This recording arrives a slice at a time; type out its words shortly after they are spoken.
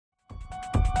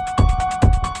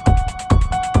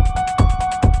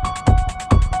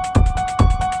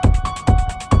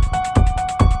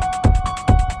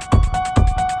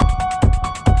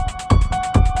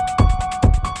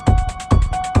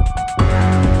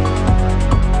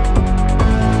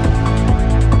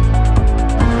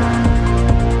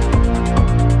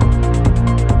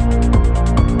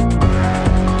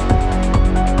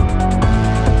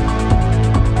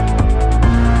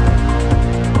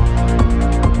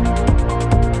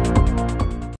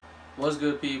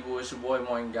good, people? It's your boy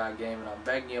Morgan God Game, and I'm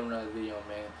back again with another video,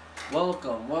 man.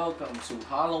 Welcome to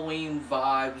Halloween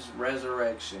Vibes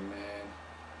Resurrection, man.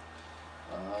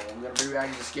 I'm gonna be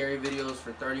reacting to scary videos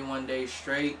for 31 days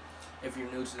straight. If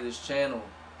you're new to this channel,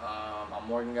 I'm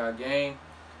Morgan God Game.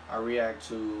 I react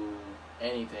to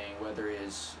anything, whether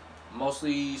it's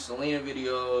mostly Selena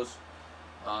videos,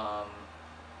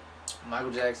 Michael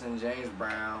Jackson, James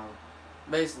Brown.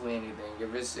 Basically anything.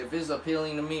 If it's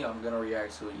appealing to me, I'm gonna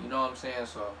react to it. You know what I'm saying?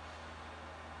 So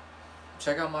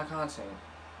check out my content.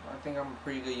 I think I'm a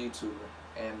pretty good YouTuber.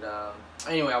 And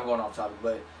anyway, I'm going off topic.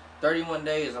 But 31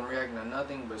 days, I'm reacting to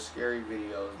nothing but scary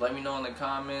videos. Let me know in the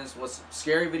comments. What's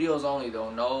scary videos only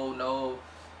though? No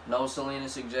Selena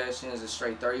suggestions. It's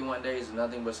straight 31 days of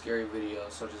nothing but scary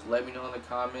videos. So just let me know in the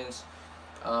comments.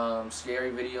 Scary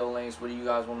video links, what do you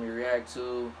guys want me to react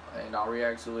to, and I'll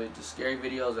react to it. The scary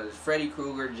videos that is Freddy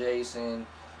Krueger, Jason,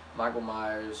 Michael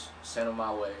Myers, send them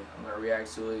my way. I'm gonna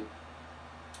react to it.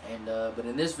 And but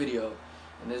in this video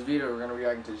we're gonna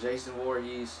react to Jason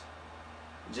Voorhees'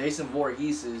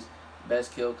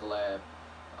 Best Kill collab.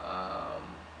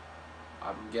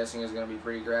 I'm guessing it's gonna be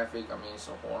pretty graphic. I mean, it's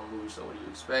a horror movie, so what do you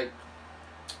expect?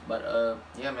 But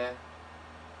yeah, man,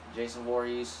 Jason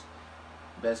Voorhees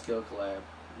Best Kill collab.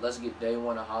 Let's get day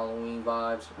one of Halloween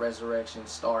Vibes Resurrection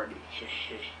started.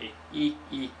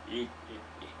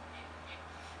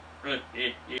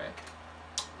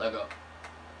 Let go.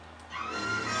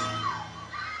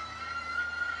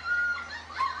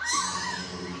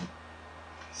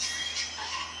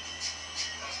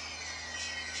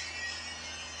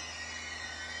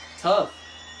 Tough.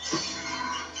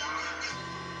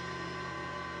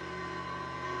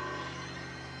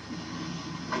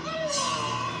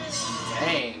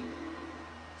 Dang.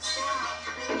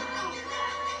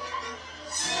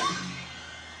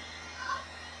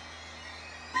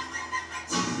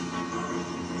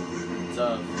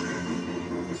 Tough.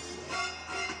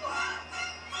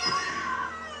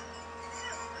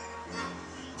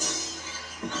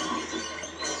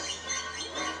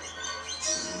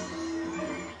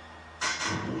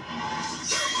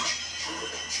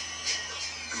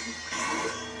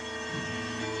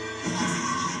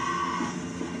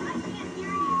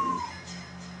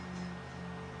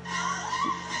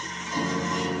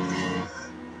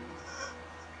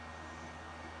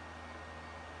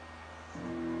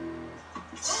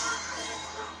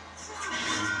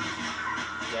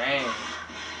 Dang.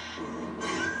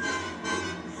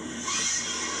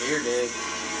 Here, dude.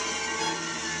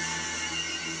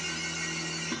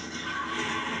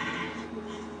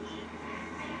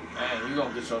 Man, you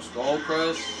gonna get your skull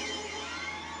crushed?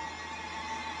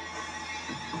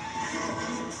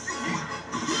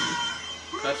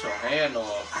 Cut your hand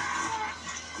off.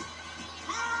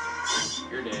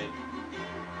 You're dead.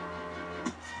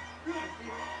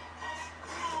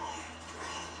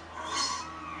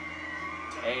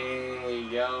 Hey,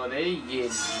 yo, they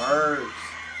get murked.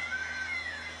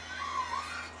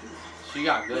 She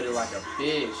got gutted like a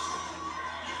fish.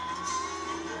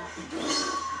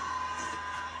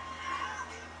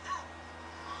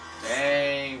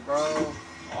 Dang, bro.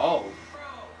 Oh.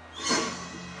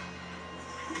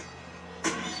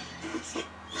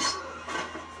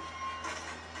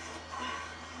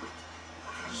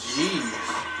 Jeez.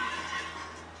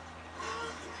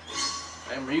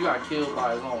 And you got killed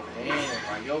by his own hand.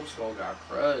 Like, your skull got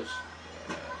crushed.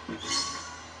 Yeah.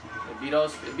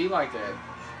 It be like that.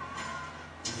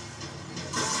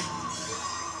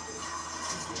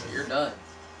 Yeah, you're done.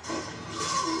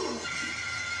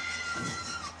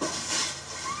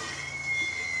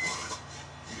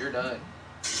 You're done.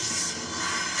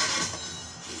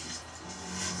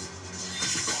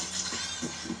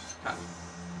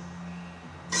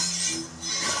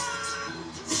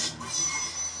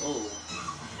 Oh.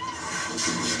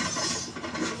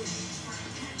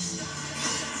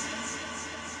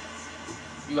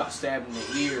 You got stabbed in the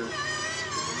ear.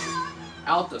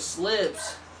 Out the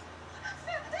slips.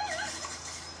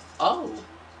 Oh.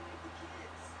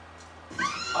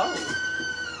 Oh.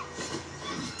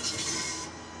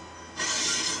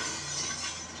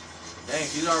 Dang,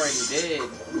 she's already dead.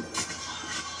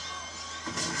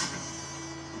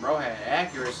 Bro had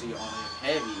accuracy on it,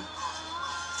 heavy.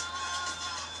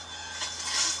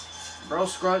 Bro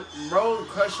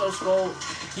crushed your skull.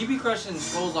 He be crushing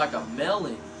skulls like a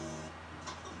melon.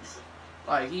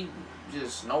 Like, he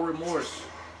just, no remorse.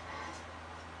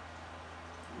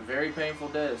 Very painful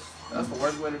death. That's the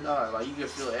worst way to die. Like, you can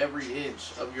feel every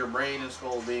inch of your brain and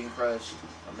skull being crushed.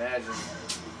 Imagine.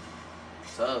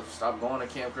 Tough. Stop going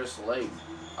to Camp Crystal Lake.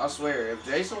 I swear, if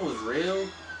Jason was real,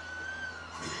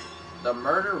 the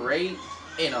murder rate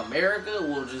in America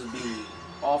will just be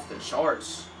off the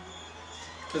charts.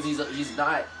 Cause he's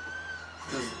not.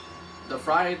 Cause the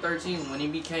Friday 13th, when he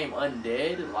became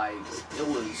undead, like, it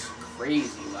was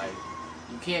crazy. Like,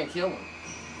 you can't kill him.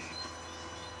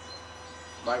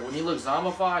 Like, when he looks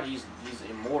zombified, he's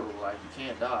immortal. Like, you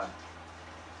can't die.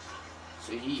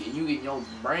 So you get your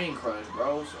brain crushed,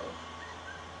 bro. So,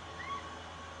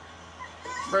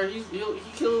 bro, he'll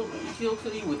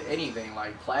kill you with anything,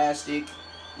 like plastic,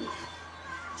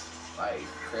 like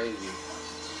crazy.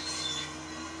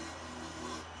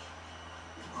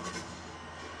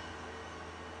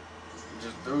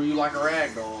 Just threw you like a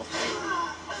rag doll.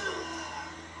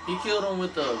 He killed him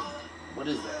with the, what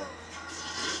is that?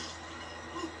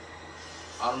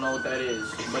 I don't know what that is,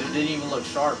 but it didn't even look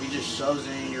sharp. He just shoves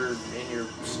it in your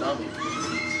stomach.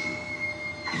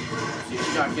 See,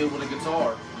 she got killed with a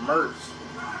guitar. Mercs.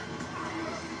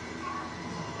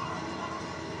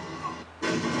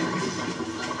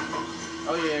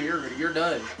 Oh yeah, you're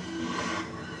done.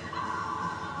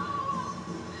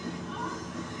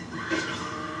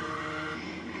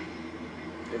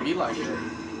 It be like that.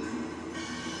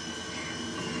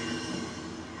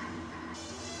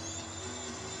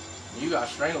 You got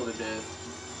strangled to death.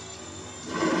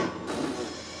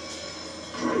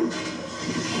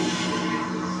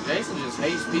 Jason just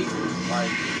hates people.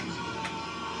 Like,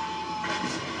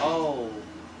 oh,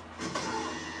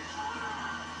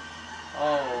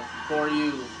 for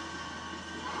you.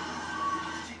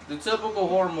 The typical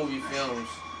horror movie films.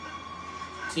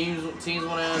 Teens want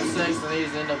to have sex and they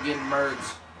just end up getting murdered.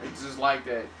 It's just like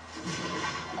that.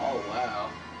 Oh wow.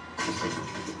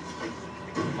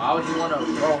 Why would you want to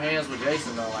throw hands with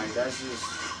Jason though? Like, that's just,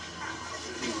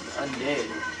 he's undead.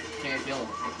 You can't kill him.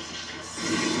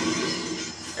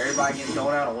 Everybody getting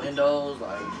thrown out of windows.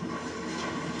 Like,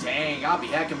 dang, I'll be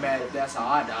heckin' mad if that's how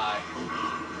I die.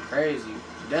 Crazy.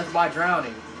 Death by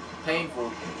drowning. Painful.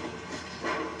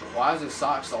 Why is his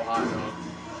sock so hot though?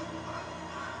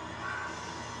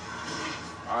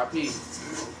 R.I.P.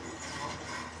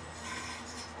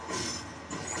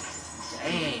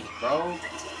 Dang, bro.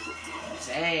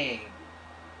 Dang.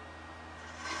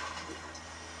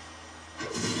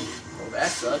 Oh, that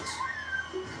sucks.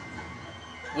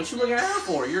 What you looking at her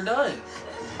for? You're done.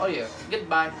 Oh yeah.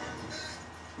 Goodbye.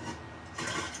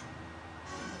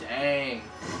 Dang.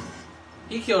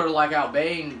 He killed her like how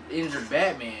Bane injured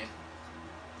Batman.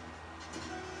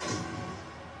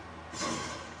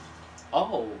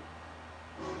 Oh.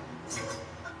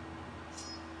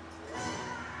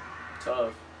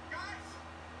 Tough.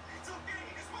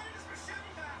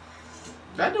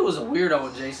 That dude was a weirdo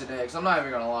in Jason X. I'm not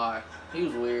even gonna lie. He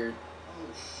was weird.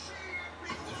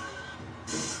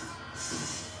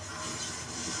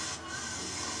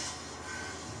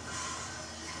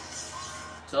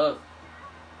 Tough.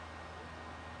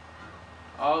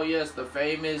 Oh yes, the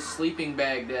famous sleeping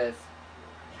bag death.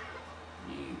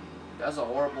 That's a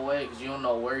horrible way because you don't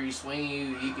know where you swing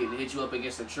you. He could hit you up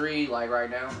against a tree like right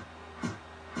now.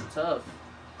 Tough.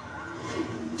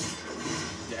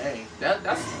 Dang, that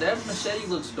machete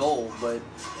looks dull, but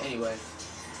anyway.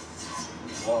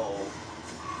 Whoa,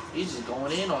 he's just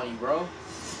going in on you, bro.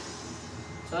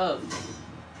 Tough.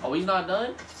 Oh, he's not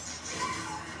done?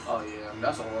 Oh yeah,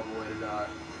 that's a horrible way to die.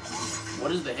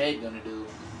 What is the head gonna do?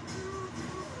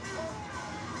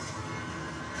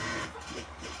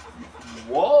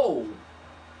 Whoa!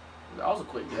 That was a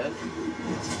quick death.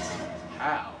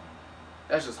 How?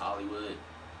 That's just Hollywood.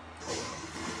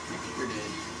 You're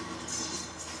dead.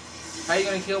 How you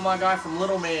gonna kill my guy from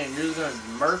Little Man? You're just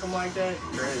gonna murk him like that?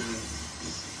 Crazy.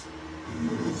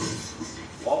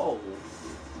 Whoa.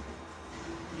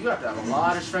 You have to have a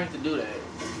lot of strength to do that.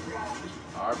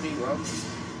 RP, bro.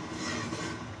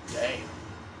 Damn.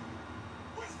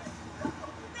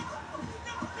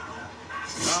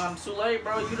 Nah, it's too late,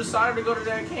 bro. You decided to go to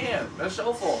that camp. That's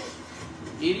your fault.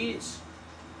 Idiots.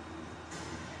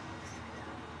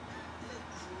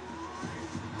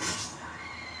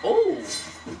 Oh.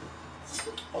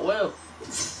 Oh well.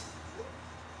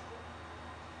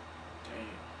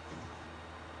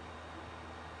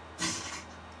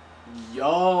 Damn.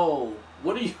 Yo.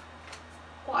 What are you?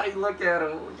 Why you look at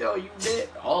him? Yo, you dead?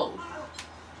 Oh.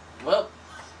 Well.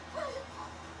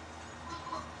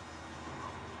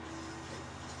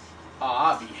 Oh,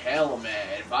 I'd be hella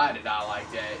mad if I had to die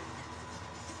like that.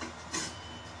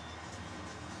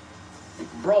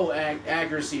 Bro,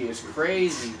 accuracy is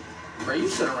crazy. Bro, you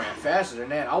should have ran faster than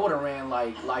that. I would have ran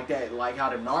like that, like how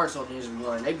the Naruto ninjas be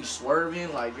running. They be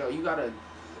swerving. Like, yo, you gotta.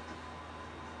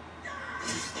 Yeah,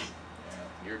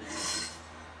 you're.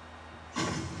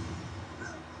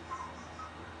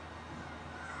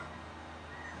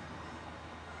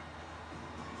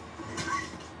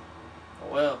 Oh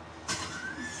well.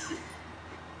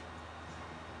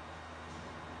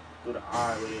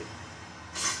 with it.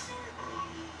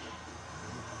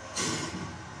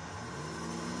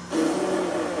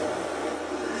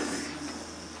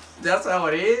 That's how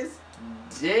it is?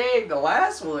 Dang, the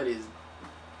last one is...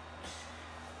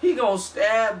 He gonna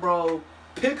stab, bro,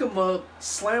 pick him up,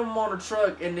 slam him on the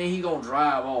truck, and then he gonna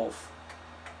drive off.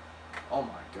 Oh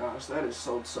my gosh, that is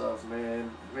so tough,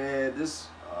 man. Man, this...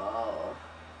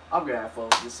 I'm gonna have fun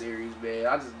with this series, man.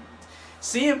 I just...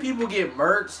 Seeing people get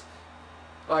murked...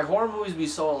 Like, horror movies be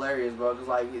so hilarious, bro. Because,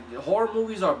 like, horror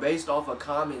movies are based off of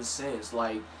common sense.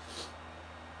 Like,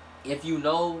 if you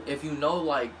know,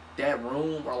 like, that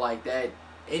room or, like, that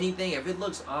anything, if it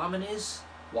looks ominous,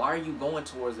 why are you going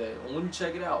towards that? Well, let me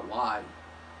check it out. Why?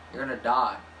 You're gonna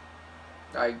die.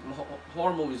 Like,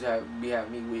 horror movies have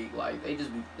me weak. Like, they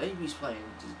be playing,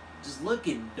 just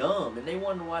looking dumb, and they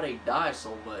wonder why they die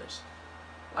so much.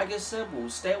 Like, it's simple.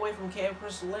 Stay away from Camp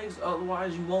Crystal Lakes,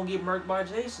 otherwise you won't get murked by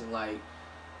Jason. Like,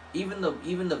 even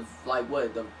the like,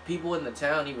 what, the people in the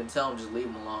town even tell them just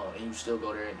leave them alone, and you still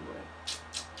go there anyway.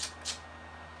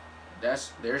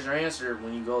 There's your answer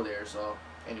when you go there. So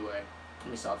anyway, let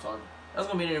me stop talking. That's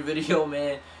gonna be the video,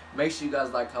 man. Make sure you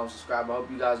guys like, comment, subscribe. I hope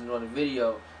you guys enjoyed the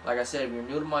video. Like I said, if you're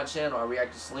new to my channel, I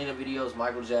react to Selena videos,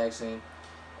 Michael Jackson,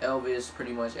 Elvis,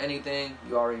 pretty much anything.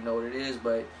 You already know what it is,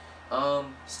 but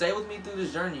stay with me through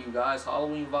this journey, you guys.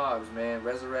 Halloween vibes, man.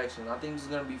 Resurrection. I think this is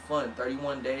gonna be fun.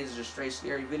 31 days of just straight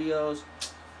scary videos.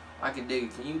 I can dig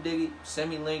it. Can you dig it? Send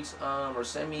me links, or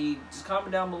just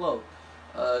comment down below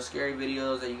scary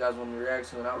videos that you guys want me to react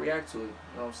to, and I'll react to it. You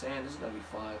know what I'm saying? This is gonna be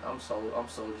fun. I'm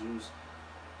so juiced.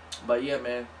 But yeah,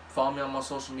 man, follow me on my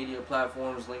social media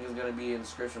platforms. Link is gonna be in the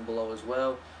description below as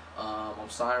well. I'm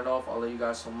signing off. I'll love you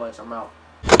guys so much. I'm out.